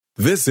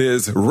This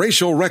is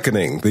Racial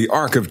Reckoning, the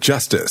Arc of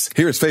Justice.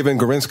 Here's Faven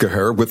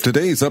Gorinskaher with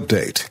today's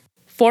update.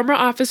 Former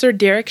officer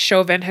Derek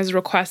Chauvin has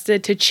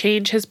requested to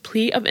change his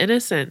plea of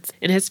innocence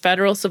in his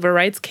federal civil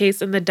rights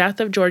case in the death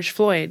of George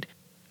Floyd.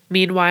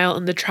 Meanwhile,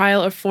 in the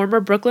trial of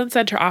former Brooklyn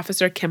Center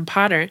officer Kim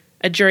Potter,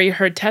 a jury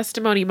heard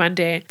testimony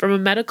Monday from a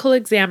medical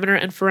examiner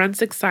and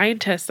forensic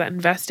scientist that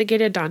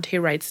investigated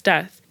Daunte Wright's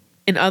death.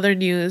 In other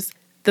news,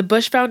 the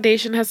Bush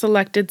Foundation has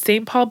selected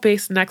St.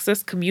 Paul-based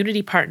Nexus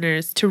Community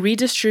Partners to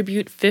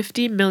redistribute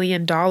 $50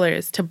 million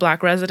to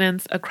Black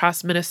residents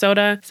across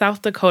Minnesota,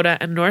 South Dakota,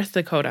 and North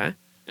Dakota.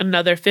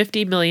 Another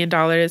 $50 million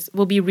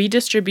will be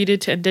redistributed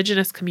to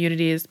Indigenous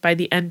communities by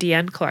the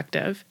NDN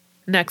Collective.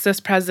 Nexus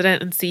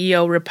President and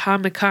CEO Ripa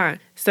Mika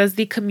says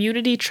the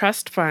Community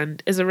Trust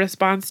Fund is a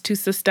response to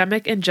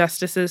systemic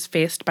injustices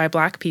faced by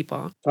Black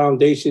people.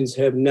 Foundations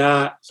have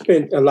not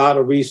spent a lot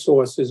of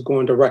resources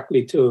going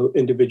directly to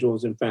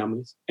individuals and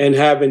families, and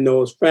having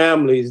those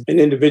families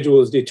and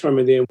individuals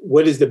determine then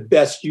what is the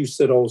best use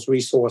of those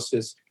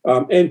resources,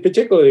 and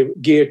particularly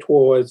geared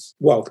towards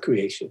wealth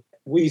creation.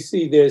 We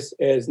see this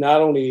as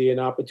not only an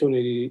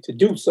opportunity to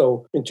do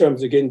so in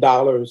terms of getting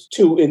dollars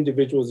to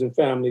individuals and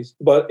families,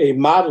 but a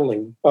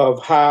modeling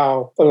of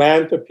how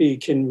philanthropy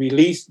can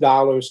release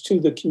dollars to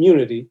the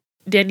community.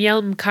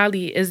 Danielle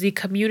Mkali is the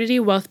Community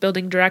Wealth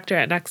Building Director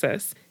at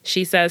Nexus.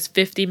 She says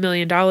 $50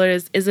 million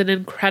is an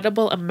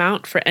incredible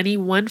amount for any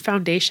one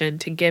foundation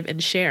to give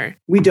and share.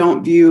 We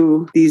don't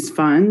view these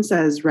funds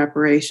as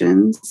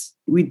reparations.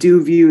 We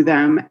do view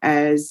them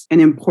as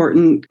an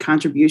important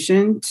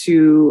contribution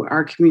to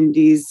our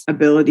community's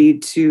ability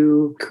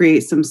to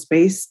create some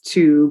space,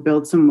 to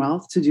build some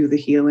wealth, to do the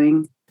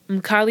healing.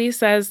 Mkali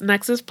says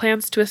Nexus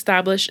plans to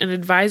establish an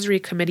advisory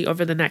committee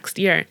over the next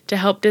year to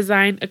help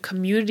design a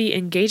community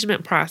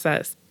engagement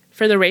process.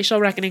 For the Racial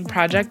Reckoning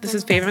Project, this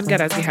is Faven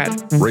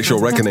Gorinskaher. Racial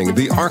Reckoning,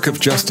 the Arc of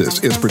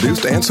Justice, is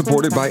produced and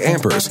supported by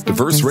Ampers,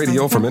 diverse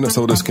radio for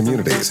Minnesota's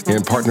communities,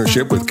 in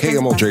partnership with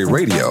KMOJ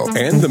Radio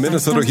and the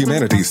Minnesota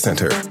Humanities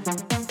Center.